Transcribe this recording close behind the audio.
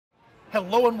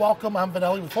Hello and welcome. I'm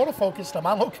Vanelli with Photo Focus. I'm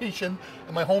on location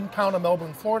in my hometown of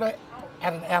Melbourne, Florida,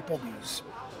 at an Applebee's.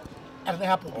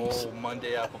 Oh,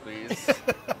 Monday Applebee's.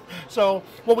 So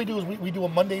what we do is we do a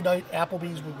Monday night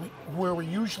Applebee's where we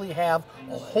usually have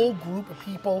a whole group of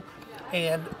people,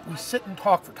 and we sit and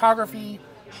talk photography,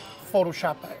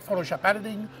 Photoshop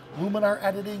editing, Luminar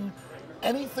editing,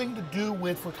 anything to do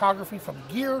with photography, from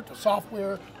gear to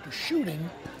software to shooting.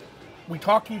 We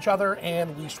talk to each other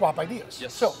and we swap ideas.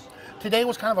 Yes. So today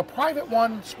was kind of a private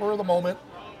one, spur of the moment,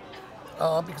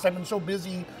 because I've been so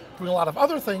busy doing a lot of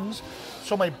other things.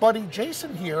 So my buddy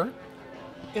Jason here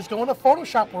is going to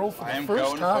Photoshop World for the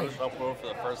first time. I am going to Photoshop World for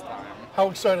the first time. How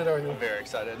excited are you? Very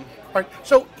excited. All right,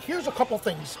 so here's a couple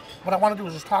things. What I want to do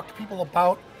is just talk to people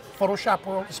about Photoshop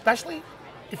World, especially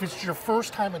if it's your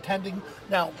first time attending.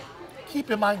 Now,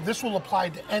 keep in mind, this will apply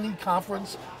to any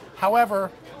conference. However,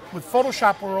 with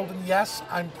Photoshop World, and yes,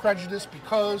 I'm prejudiced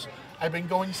because I've been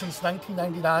going since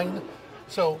 1999.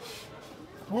 So,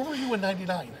 where were you in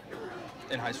 99?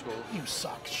 In high school. You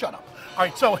suck. Shut up. All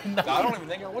right, so... I don't even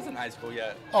think I was in high school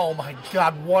yet. Oh my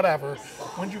God, whatever.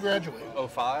 When did you graduate?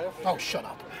 05? Oh, shut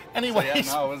up. Anyways.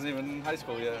 So yeah, no, I wasn't even in high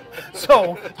school yet.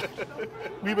 So,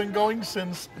 we've been going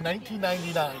since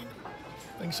 1999.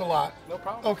 Thanks a lot. No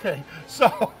problem. Okay,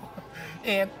 so,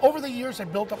 and over the years, I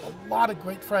built up a lot of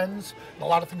great friends and a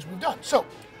lot of things we've done. So,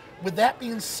 with that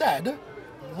being said,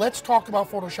 let's talk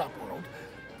about Photoshop World.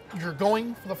 You're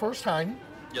going for the first time.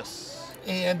 Yes.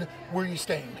 And where are you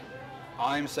staying?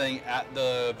 I'm staying at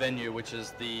the venue, which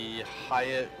is the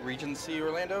Hyatt Regency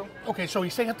Orlando. Okay, so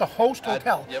he's staying at the host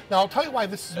hotel. Yep. Now, I'll tell you why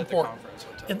this is important. The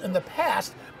conference hotel. In the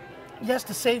past, yes,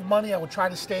 to save money, I would try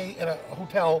to stay in a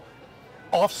hotel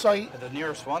off-site. The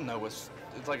nearest one, though, it's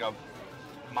like a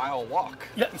mile walk.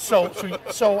 Yeah,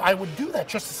 so I would do that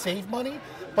just to save money.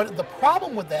 But the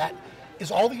problem with that is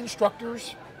all the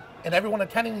instructors and everyone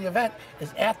attending the event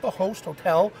is at the host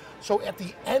hotel. So at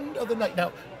the end of the night,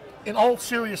 now, in all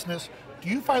seriousness, do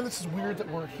you find this is weird that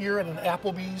we're here at an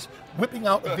Applebee's whipping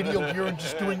out the video gear and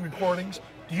just doing recordings?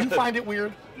 Do you find it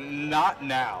weird? Not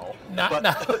now. Not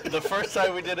now. The first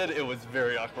time we did it, it was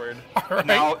very awkward. Right.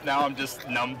 Now I'm just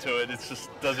numb to it. It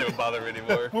just doesn't even bother me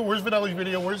anymore. Where's Vanelli's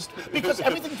video? Because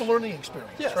everything's a learning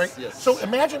experience, yes, right? Yes. So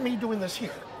imagine me doing this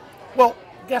here. Well,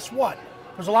 guess what?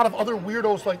 There's a lot of other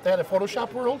weirdos like that at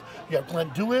Photoshop World. You have Glenn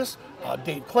Dewis,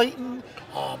 Dave Clayton,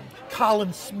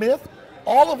 Colin Smith.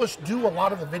 All of us do a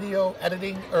lot of the video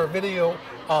editing or video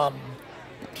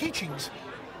teachings.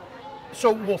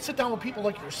 So we'll sit down with people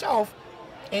like yourself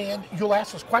and you'll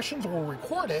ask us questions or we'll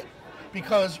record it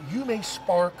because you may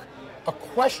spark a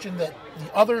question that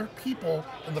the other people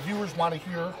and the viewers want to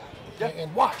hear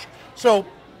and watch. So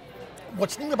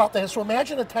what's neat about that is, so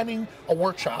imagine attending a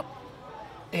workshop.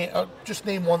 And just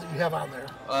name one that you have on there.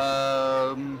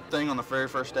 Thing on the very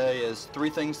first day is 3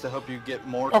 things to help you get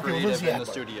more creative in the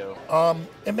studio.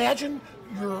 Imagine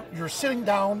you're sitting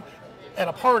down at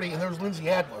a party and there's Lindsay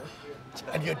Adler,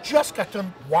 and you just got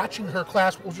done watching her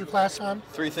class. What was your class on?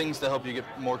 3 things to help you get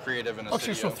more creative in the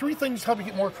studio. Okay, so 3 things to help you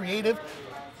get more creative,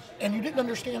 and you didn't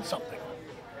understand something.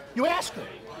 You ask her,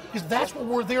 because that's what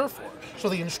we're there for. So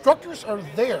the instructors are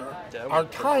there. Our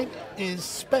time is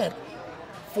spent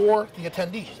for the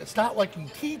attendees. It's not like you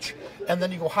teach and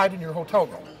then you go hide in your hotel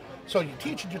room. So you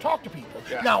teach and you talk to people.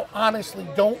 Yeah. Now, honestly,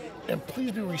 don't, and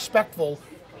please be respectful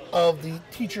of the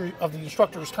teacher, of the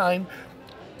instructor's time.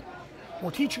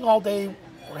 We're teaching all day,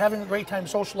 we're having a great time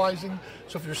socializing.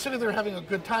 So if you're sitting there having a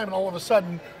good time and all of a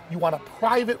sudden you want a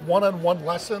private one-on-one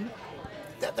lesson,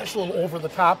 that's a little over the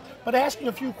top, but asking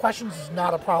a few questions is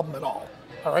not a problem at all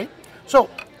right? So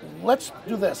let's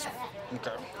do this.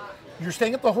 Okay. You're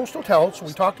staying at the host hotel, so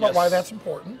we talked about why that's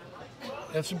important.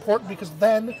 And it's important because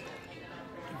then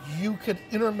you can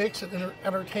intermix and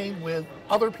entertain with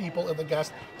other people and the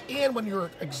guests. And when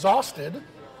you're exhausted,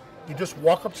 you just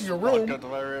walk up to your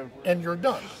room and you're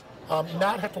done.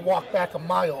 Not have to walk back a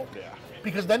mile. Yeah.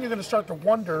 Because then you're going to start to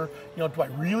wonder, do I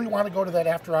really want to go to that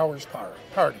after hours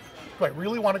party? Do I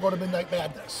really want to go to Midnight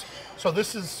Madness? So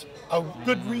this is a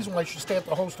good reason why you should stay at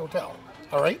the host hotel.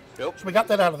 All right? Yep. So we got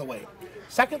that out of the way.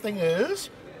 Second thing is,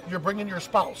 you're bringing your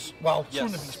spouse. Well, yes.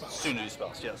 soon-to-be spouse. Soon-to-be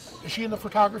spouse, yes. Is she into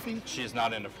photography? She is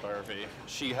not into photography.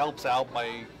 She helps out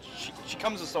by, she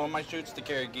comes to some of my shoots to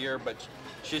carry gear, but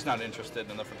she's not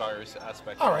interested in the photography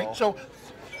aspect all right, so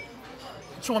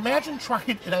imagine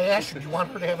trying, and I asked you, do you want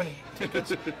her to have any tickets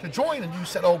to join? And you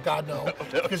said, oh, God, no,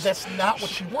 because that's not what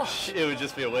she wants. It would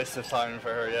just be a waste of time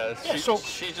for her, yes. Yeah, so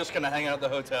she's just going to hang out at the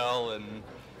hotel and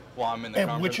while I'm in the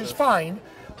conference. Which is fine.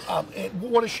 And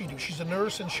what does she do? She's a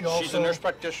nurse, and she also... She's a nurse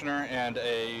practitioner and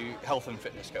a health and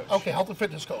fitness coach. Okay, health and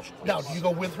fitness coach. Now, do you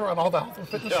go with her on all the health and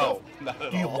fitness stuff? No, not at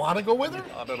all. Do you want to go with her?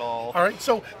 Not at all. All right,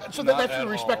 so that's at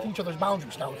we respect all. each other's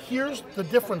boundaries. Now, here's the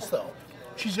difference, though.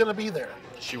 She's going to be there.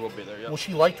 She will be there, yeah. Will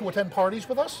she like to attend parties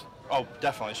with us? Oh,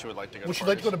 definitely she would like to go Would to she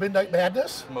like to go to parties. Midnight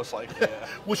Madness? Most likely, yeah.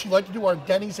 Would she like to do our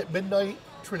Denny's at midnight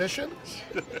tradition?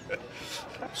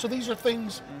 So these are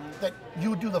things that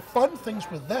you would do the fun things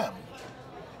with them,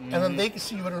 and then they can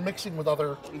see you intermixing with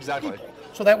other Exactly. people.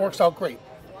 So that works out great.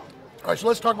 All right, so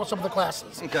let's talk about some of the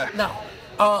classes. Okay. Now,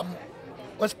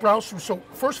 let's browse through. So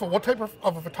first of all, what type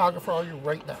of a photographer are you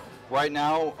right now? Right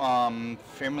now,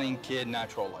 family and kid,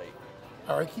 natural light.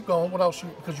 All right, keep going. What else?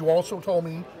 Because you also told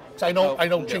me, because I know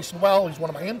yeah. Jason well. He's one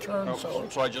of my interns.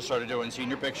 So I just started doing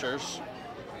senior pictures.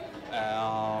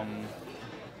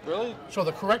 Really? So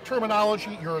the correct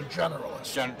terminology, you're a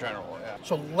generalist. General, yeah.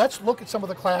 So let's look at some of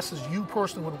the classes you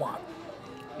personally would want.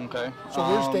 Okay. So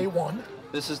where's day one?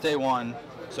 This is day one.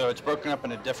 So it's broken up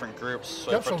into different groups.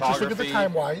 So Yep, so just look at the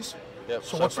time-wise. Yep.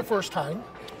 So what's the first time?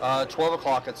 12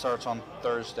 o'clock it starts on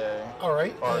Thursday. All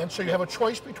right, Or- and so you have a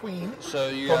choice between... So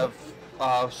you Go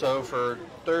have, so for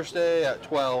Thursday at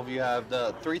 12, you have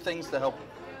the 3 things to help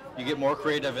you get more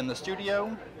creative in the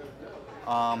studio.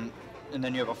 And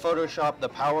then you have a Photoshop, the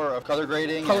power of color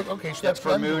grading. Okay, so that's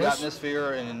for mood, Lewis.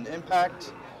 atmosphere, and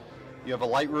impact. You have a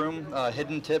Lightroom,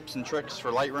 hidden tips and tricks for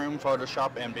Lightroom,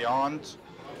 Photoshop, and beyond.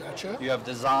 Gotcha. You have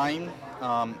design.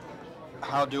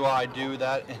 How do I do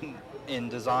that in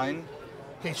design?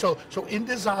 Okay, so in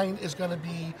design is going to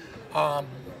be,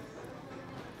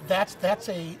 that's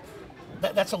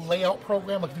a layout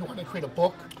program. Like if you want to create a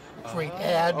book, create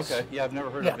ads. Okay, yeah, I've never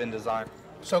heard Yeah. of InDesign.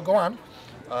 So go on.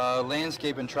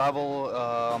 Landscape and travel,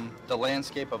 the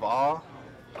landscape of awe,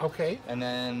 Okay. and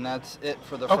then that's it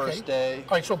for the Okay. first day.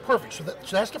 All right, so perfect. So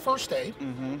that's the first day.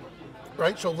 Mm-hmm.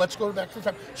 Right, so let's go back to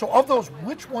the time. So of those,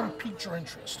 which one piqued your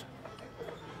interest?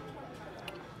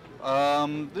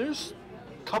 There's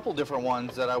a couple different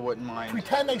ones that I wouldn't mind.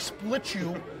 Pretend I split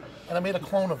you and I made a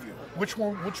clone of you. Which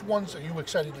ones are you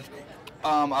excited to take?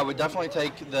 I would definitely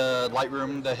take the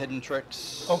Lightroom, the hidden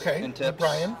tricks Okay, and with tips.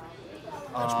 Brian.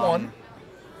 That's one.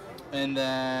 And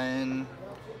then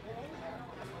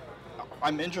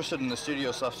I'm interested in the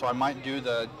studio stuff, so I might do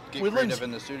the get With creative Lindsay.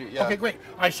 in the studio. Yeah. Okay, great.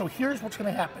 All right, so here's what's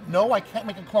going to happen. No, I can't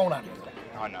make a clone out of you.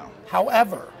 I know.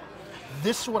 However,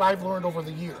 this is what I've learned over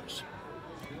the years.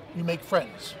 You make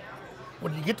friends.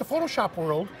 When you get to Photoshop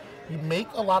world, you make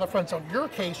a lot of friends. So in your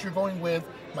case, you're going with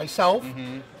myself,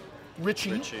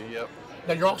 Richie. Richie, yep.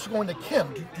 Now you're also going to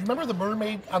Kim. Do you remember the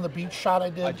mermaid on the beach shot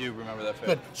I did? I do remember that.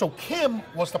 Good. So Kim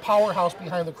was the powerhouse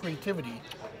behind the creativity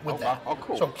with that. Oh,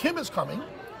 cool. So Kim is coming.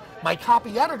 My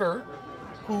copy editor,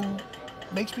 who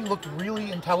makes me look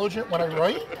really intelligent when I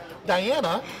write,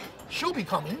 Diana, she'll be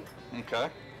coming. Okay.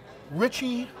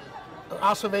 Richie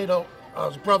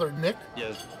Acevedo's brother, Nick,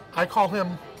 Yes. I call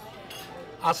him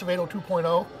Acevedo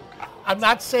 2.0. I'm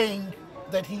not saying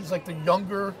that he's like the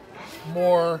younger,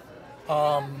 more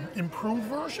improved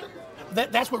version.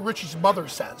 That's what Richie's mother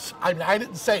says. I mean, I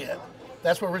didn't say it.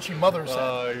 That's what Richie's mother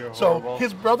said. You're so horrible.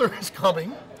 his brother is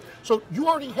coming. So you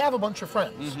already have a bunch of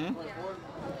friends.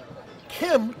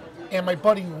 Kim and my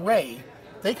buddy Ray,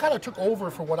 they kind of took over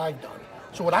for what I've done.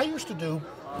 So what I used to do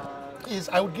is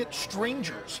I would get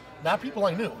strangers, not people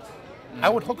I knew. I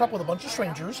would hook up with a bunch of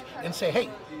strangers and say, hey,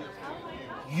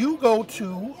 you go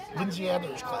to Lindsay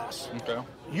Adler's class. Okay.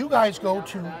 You guys go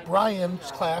to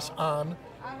Brian's class on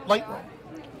Lightroom.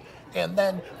 And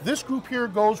then this group here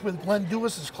goes with Glenn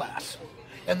Dewis's class.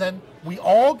 And then we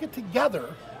all get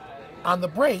together on the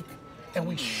break and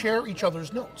we share each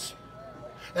other's notes.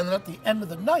 And then at the end of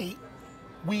the night,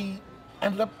 we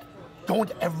ended up going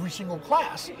to every single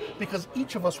class because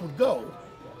each of us would go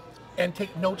and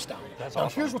take notes down. That's now,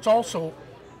 awesome. here's what's also,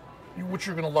 what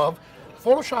you're going to love.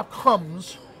 Photoshop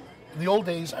comes, in the old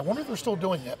days, I wonder if they're still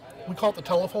doing it. We call it the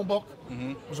telephone book.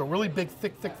 It was a really big,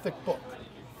 thick book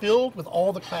filled with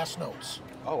all the class notes.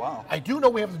 Oh, wow. I do know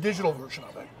we have the digital version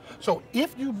of it. So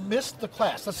if you missed the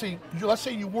class, let's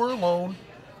say you were alone,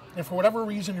 and for whatever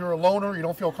reason you're a loner, you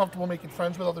don't feel comfortable making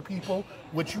friends with other people,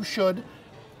 which you should.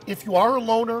 If you are a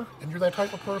loner and you're that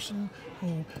type of person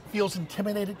who feels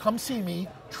intimidated, come see me.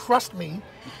 Trust me.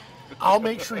 I'll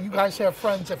make sure you guys have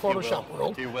friends at Photoshop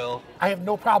World. You will. I have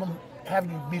no problem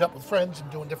having you meet up with friends and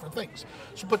doing different things.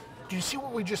 So, but do you see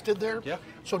what we just did there? Yeah.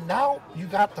 So now you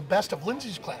got the best of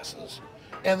Lindsay's classes,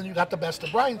 and then you got the best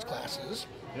of Brian's classes.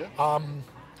 Yeah.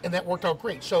 And that worked out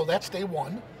great. So that's day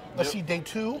one. Let's Yep. see, day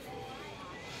two.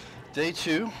 Day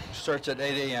 2 starts at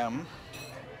 8 a.m.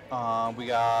 We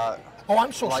got. Oh,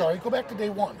 I'm so Light- sorry. Go back to day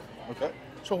one. Okay.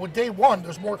 So with day one,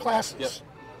 there's more classes. Yep.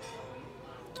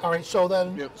 All right, so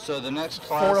then. Yep. So the next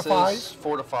class 4 to 5? is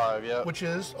 4 to 5. Yeah. Which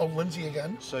is Lindsay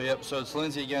again. So yep. So it's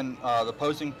Lindsay again. The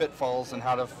posing pitfalls and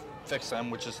how to fix them,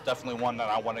 which is definitely one that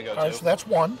I want to go All to. right, so that's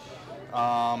one.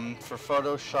 For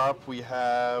Photoshop, we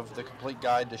have the complete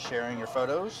guide to sharing your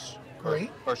photos.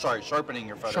 Great. Or sorry, sharpening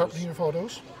your photos. Sharpening your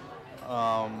photos.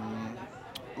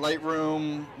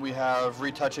 Lightroom, we have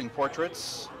retouching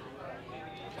portraits.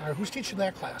 All right, who's teaching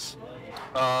that class?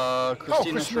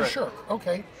 Christina Shirk.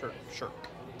 Okay. Sure.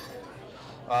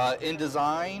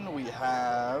 InDesign, we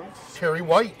have Terry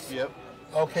White. Yep.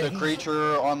 Okay. So create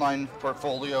your online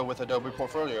portfolio with Adobe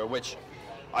Portfolio, which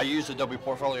I use Adobe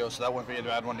Portfolio, so that wouldn't be a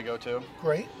bad one to go to.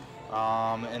 Great.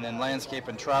 And then landscape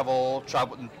and travel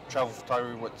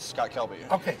photography with Scott Kelby.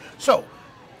 Okay, so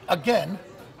again,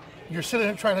 you're sitting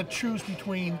there trying to choose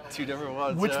between 2 different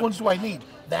ones. which ones do I need.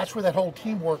 That's where that whole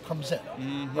teamwork comes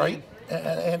in, right?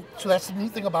 And so that's the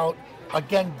neat thing about,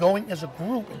 again, going as a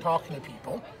group and talking to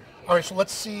people. All right, so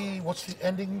let's see, what's the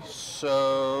ending?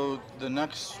 So the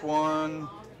next one,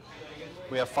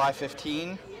 we have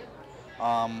 5:15.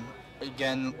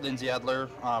 Again, Lindsay Adler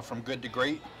from Good to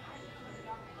Great.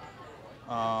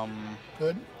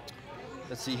 Good.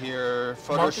 Let's see here,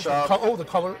 Marcus, Photoshop. the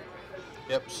color.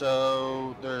 Yep,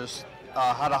 so there's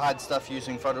how to hide stuff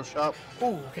using Photoshop.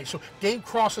 Oh, okay, so Dave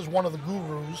Cross is one of the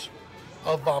gurus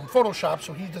of Photoshop,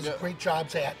 so he does great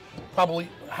jobs at probably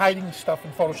hiding stuff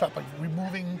in Photoshop, like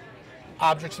removing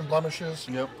objects and blemishes.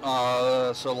 Yep,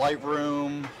 so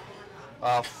Lightroom,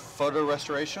 photo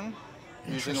restoration,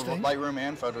 using Lightroom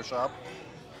and Photoshop.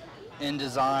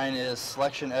 InDesign is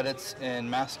selection, edits, and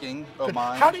masking of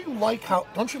mine. How do you like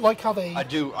don't you like how they... I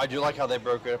do like how they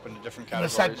broke it up into different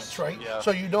categories. The segments, right? Yeah.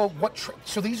 So you know what,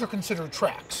 so these are considered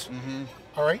tracks. Mm-hmm.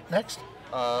 All right, next.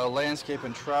 Landscape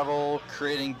and travel,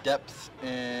 creating depth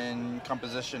in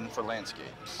composition for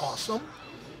landscapes. Awesome.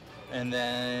 And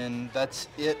then that's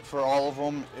it for all of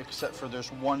them, except for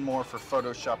there's one more for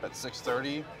Photoshop at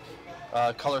 6:30.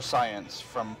 Color science,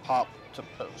 from pop to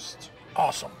post.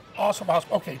 Awesome.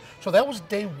 Okay, so that was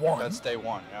day one. That's day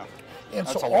one, yeah. And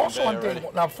that's so also on day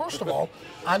one, now first of all,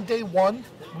 on day one,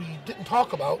 we didn't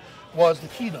talk about was the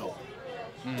keynote.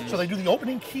 So they do the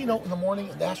opening keynote in the morning,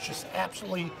 and that's just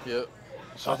absolutely... Yep.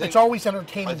 So it's always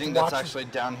entertaining to watch. I think that's actually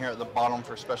down here at the bottom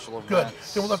for special events. Good.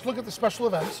 So let's look at the special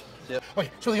events. Yep.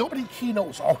 Okay, so the opening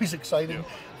keynote is always exciting.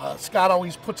 Scott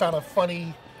always puts on a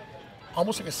funny,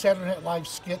 almost like a Saturday Night Live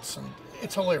skits, and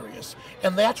it's hilarious.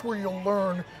 And that's where you'll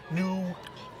learn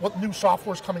what new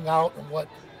software is coming out and what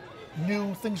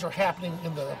new things are happening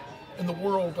in the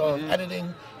world of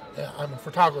editing and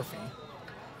photography.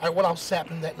 All right, what else is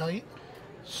happening that night?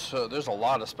 So there's a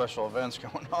lot of special events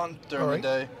going on during the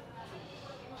day.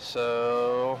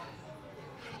 So,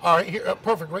 all right, here,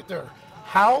 perfect, right there.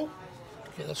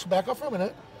 Okay, let's back up for a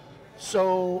minute.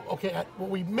 So, okay, what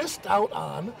we missed out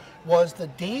on was the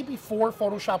day before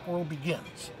Photoshop World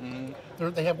begins.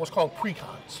 They have what's called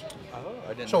pre-cons. Oh,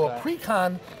 I didn't know know that. that. A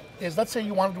pre-con is, let's say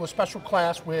you want to do a special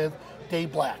class with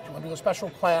Dave Black. You want to do a special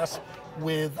class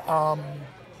with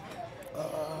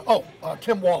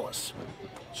Tim Wallace.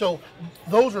 So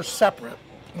those are separate.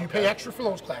 You pay extra for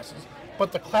those classes.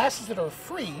 But the classes that are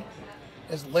free,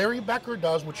 as Larry Becker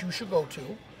does, which you should go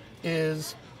to,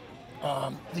 is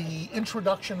the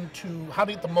introduction to how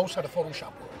to get the most out of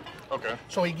Photoshop World. Okay.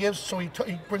 So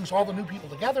he brings all the new people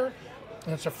together,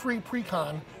 and it's a free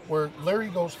pre-con where Larry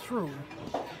goes through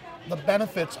the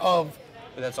benefits of...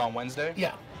 That's on Wednesday?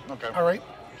 Yeah. Okay. All right.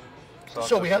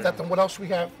 So we have that. Then what else we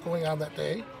have going on that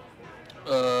day?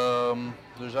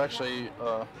 There's actually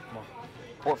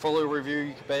portfolio review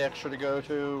you can pay extra to go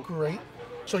to. Great.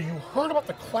 So you heard about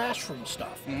the classroom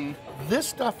stuff. This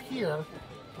stuff here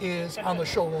is on the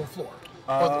showroom floor.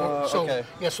 Okay.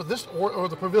 Yeah, so this, or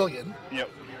the pavilion. Yep.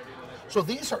 So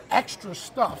these are extra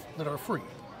stuff that are free.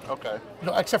 Okay.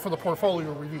 Except for the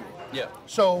portfolio review. Yeah.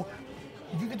 So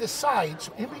you can decide,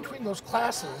 so in between those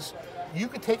classes, you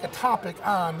could take a topic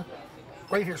on,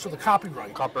 right here, so the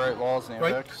copyright. Copyright laws and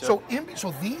right? effects. Yep.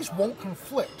 So these won't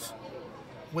conflict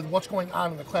with what's going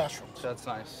on in the classrooms. That's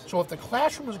nice. So if the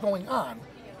classroom is going on,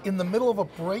 in the middle of a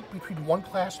break between one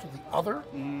class to the other,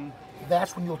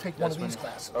 that's when you'll take one of these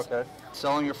classes. Okay.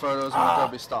 Selling your photos in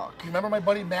Adobe Stock. You remember my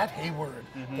buddy Matt Hayward,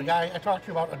 the guy I talked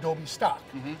to you about Adobe Stock?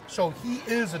 So he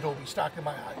is Adobe Stock in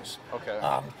my eyes. Okay.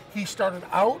 He started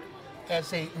out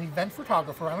as an event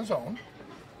photographer on his own,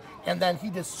 and then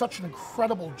he did such an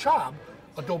incredible job,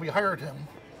 Adobe hired him.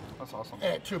 That's awesome.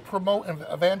 To promote and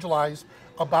evangelize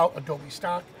about Adobe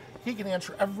Stock. He can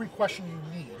answer every question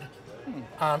you need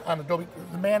on Adobe.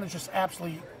 The man is just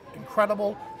absolutely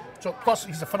incredible. So plus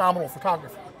he's a phenomenal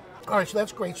photographer. All right, so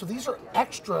that's great. So these are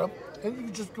extra, and you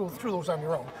can just go through those on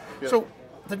your own. Yep. So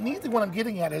the neat thing what I'm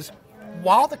getting at is,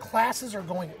 while the classes are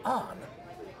going on,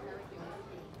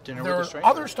 there's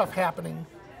other stuff happening.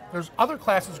 There's other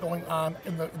classes going on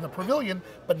in the pavilion,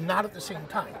 but not at the same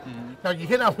time. Mm-hmm. Now you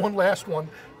hit on one last one.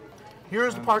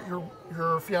 Here's the part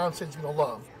your fiance's gonna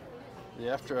love. The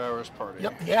after hours party.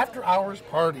 Yep, the after hours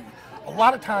party. A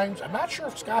lot of times, I'm not sure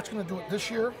if Scott's gonna do it this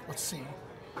year. Let's see.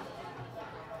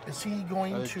 Is he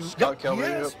going to? Scott Kelby,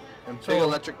 he is. And Big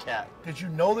Electric Cat. Did you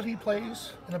know that he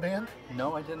plays in a band?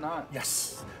 No, I did not.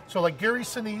 Yes. So like Gary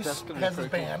Sinise has his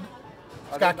band.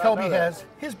 Cool. Scott Kelby has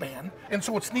his band. And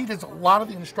so what's neat is a lot of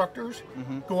the instructors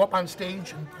go up on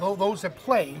stage, and those that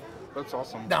play. That's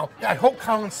awesome. Now, I hope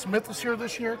Colin Smith is here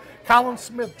this year. Colin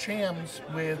Smith jams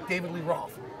with David Lee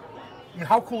Roth. I mean,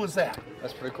 how cool is that?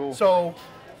 That's pretty cool. So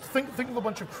think of a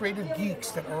bunch of creative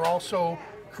geeks that are also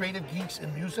creative geeks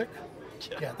in music.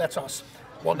 Yeah, that's us.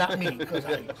 Well, not me, because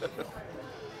I.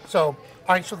 So,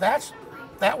 all right. So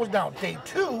that was now day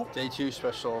 2. Day 2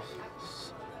 special.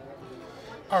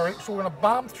 All right. So we're gonna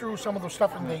bomb through some of the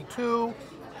stuff in day 2.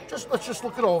 Let's just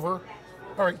look it over.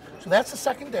 All right. So that's the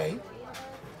second day,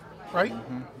 right?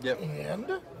 Mm-hmm. Yep. And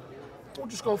we'll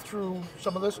just go through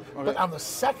some of this. Okay. But on the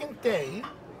second day,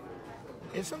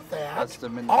 isn't that? That's the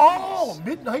Midnight Madness. Oh,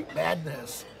 Midnight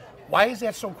Madness. Why is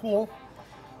that so cool?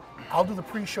 I'll do the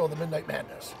pre-show of the Midnight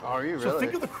Madness. Oh, are you really? So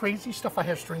think of the crazy stuff I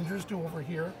have strangers do over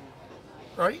here,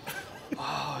 right?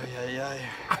 Oh, yeah.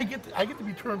 I get to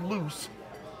be turned loose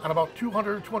on about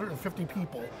 200, 250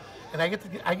 people, and I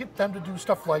get them to do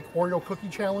stuff like Oreo Cookie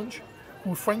Challenge.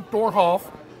 Who Frank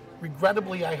Dorhoff,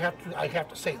 regrettably, I have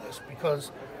to say this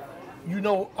because, you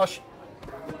know, us,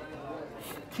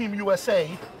 Team USA,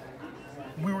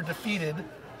 we were defeated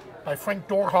by Frank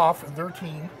Dorhoff and their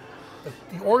team.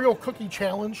 The Oreo Cookie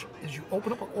Challenge is you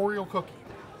open up an Oreo cookie.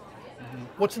 Mm-hmm.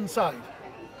 What's inside?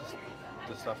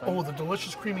 The stuff. Oh, the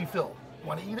delicious creamy fill. You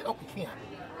want to eat it? Oh, you can't.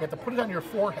 You have to put it on your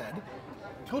forehead,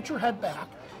 tilt your head back,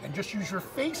 and just use your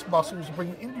face muscles to bring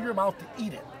it into your mouth to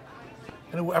eat it.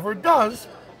 And whoever does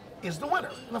is the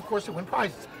winner. And of course, they win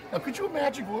prizes. Now, could you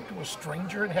imagine going up to a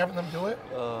stranger and having them do it?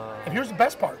 And here's the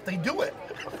best part. They do it.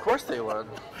 Of course they would.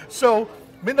 So,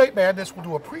 Midnight Madness will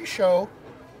do a pre-show,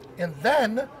 and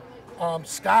then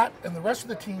Scott and the rest of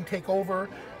the team take over,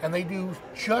 and they do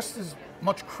just as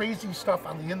much crazy stuff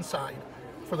on the inside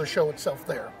for the show itself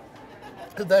there.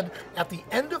 And then at the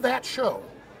end of that show,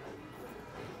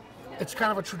 it's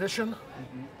kind of a tradition.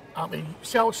 You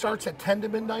see how it starts at 10 to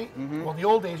midnight? Well, in the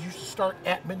old days, it used to start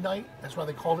at midnight. That's why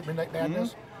they called it Midnight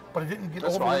Madness. But it didn't get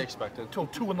over until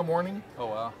 2 in the morning. Oh,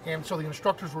 wow. And so the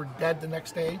instructors were dead the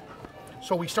next day.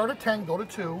 So we start at 10, go to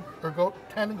 2, or go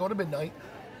 10 and go to midnight.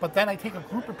 But then I take a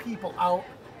group of people out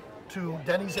to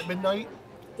Denny's at midnight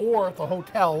or at the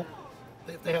hotel.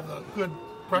 They have the good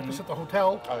breakfast at the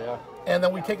hotel. Oh, yeah. And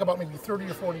then we take about maybe 30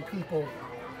 or 40 people,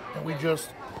 and we just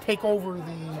take over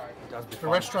the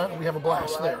restaurant, and we have a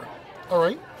blast there. All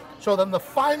right? So then the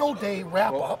final day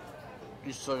wrap-up.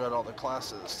 You still got all the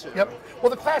classes, too. Yep. Well,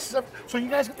 the classes, so you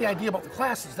guys get the idea about the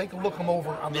classes. They can look them over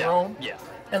on their own. Yeah.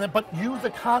 And then, but use the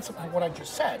concept of what I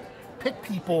just said. Pick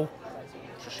people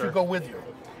to go with you.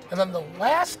 And then the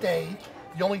last day,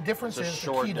 the only difference is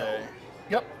the keynote. Day.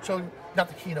 Yep. So not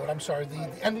the keynote. I'm sorry. The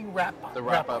ending wrap-up. The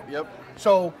wrap-up. Yep.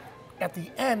 So at the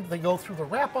end, they go through the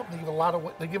wrap-up.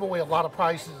 They give away a lot of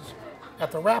prizes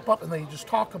at the wrap-up, and they just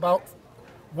talk about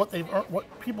what they've earned,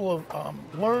 what people have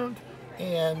learned,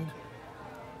 and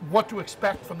what to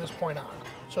expect from this point on.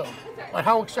 So,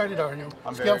 how excited are you?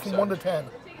 I'm Scale very from 1 to 10.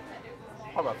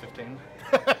 How about 15?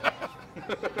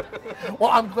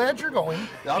 Well, I'm glad you're going.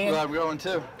 I'm glad I'm going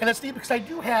too. And it's neat because I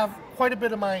do have quite a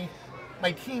bit of my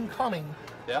team coming.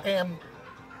 Yeah. And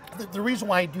the reason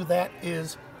why I do that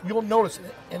is you'll notice,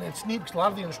 and it's neat because a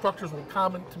lot of the instructors will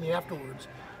comment to me afterwards.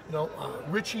 You know,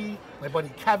 Richie, my buddy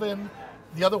Kevin,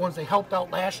 the other ones they helped out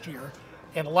last year,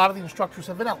 and a lot of the instructors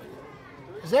have been out.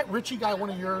 Is that Richie guy one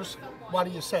of yours? Why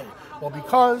do you say? Well,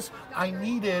 because I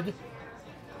needed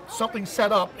something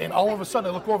set up, and all of a sudden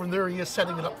I look over and there he is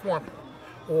setting it up for me.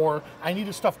 Or I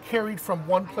needed stuff carried from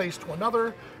one place to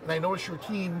another, and I notice your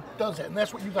team does that, and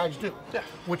that's what you guys do. Yeah.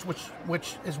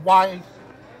 Which is why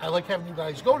I like having you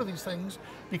guys go to these things,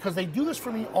 because they do this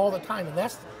for me all the time, and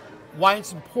that's why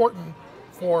it's important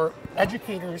for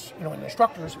educators, you know, and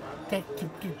instructors to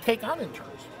take on interns.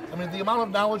 I mean, the amount of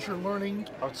knowledge you're learning.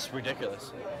 Oh, it's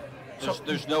ridiculous.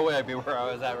 There's no way I'd be where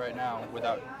I was at right now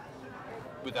without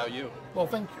you. Well,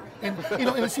 thank you. And you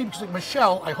know, and it seems like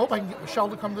Michelle. I hope I can get Michelle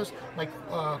to come to this. Like,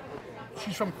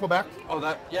 she's from Quebec. Oh,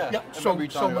 that yeah. Yeah. So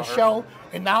Michelle,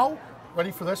 and now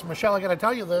ready for this, Michelle? I got to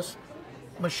tell you this.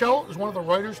 Michelle is one of the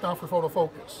writers now for Photo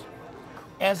Focus.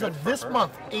 As of this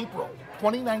month, April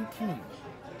 2019,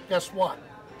 guess what?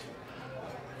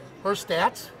 Her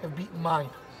stats have beaten mine.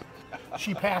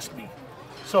 She passed me.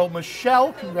 So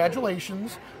Michelle,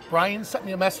 congratulations. Brian sent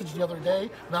me a message the other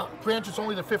day. Now, granted, it's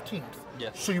only the 15th.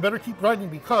 Yes. So you better keep writing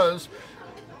because,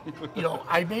 you know,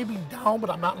 I may be down, but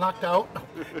I'm not knocked out.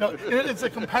 No, it's a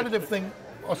competitive thing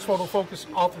us Photo Focus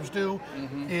authors do,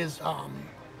 is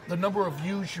the number of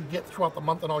views you get throughout the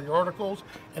month on all your articles.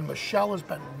 And Michelle has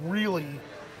been really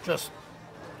just,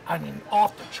 I mean,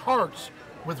 off the charts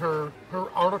with her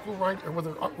article writing, or with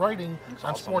her writing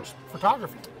on sports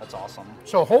photography. That's awesome.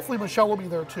 So hopefully Michelle will be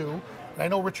there too. And I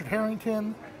know Richard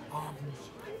Harrington,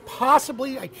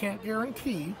 possibly, I can't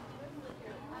guarantee,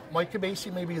 Mike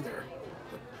Cabasi may be there.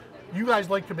 You guys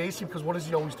like Cabasi because what does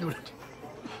he always do?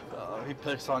 He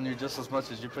picks on you just as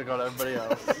much as you pick on everybody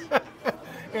else.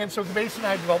 And so Cabasi and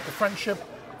I developed a friendship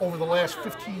over the last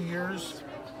 15 years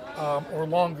or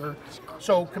longer.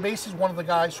 So Cabasi is one of the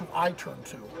guys who I turn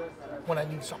to when I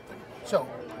need something. So,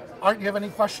 Art, you have any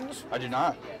questions? I do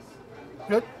not.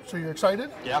 Good. So you're excited?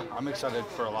 Yeah, I'm excited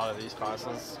for a lot of these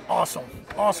classes. Awesome.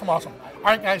 Awesome, awesome. All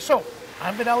right, guys. So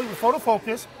I'm Vinelli with Photo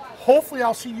Focus. Hopefully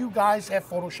I'll see you guys at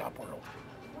Photoshop World.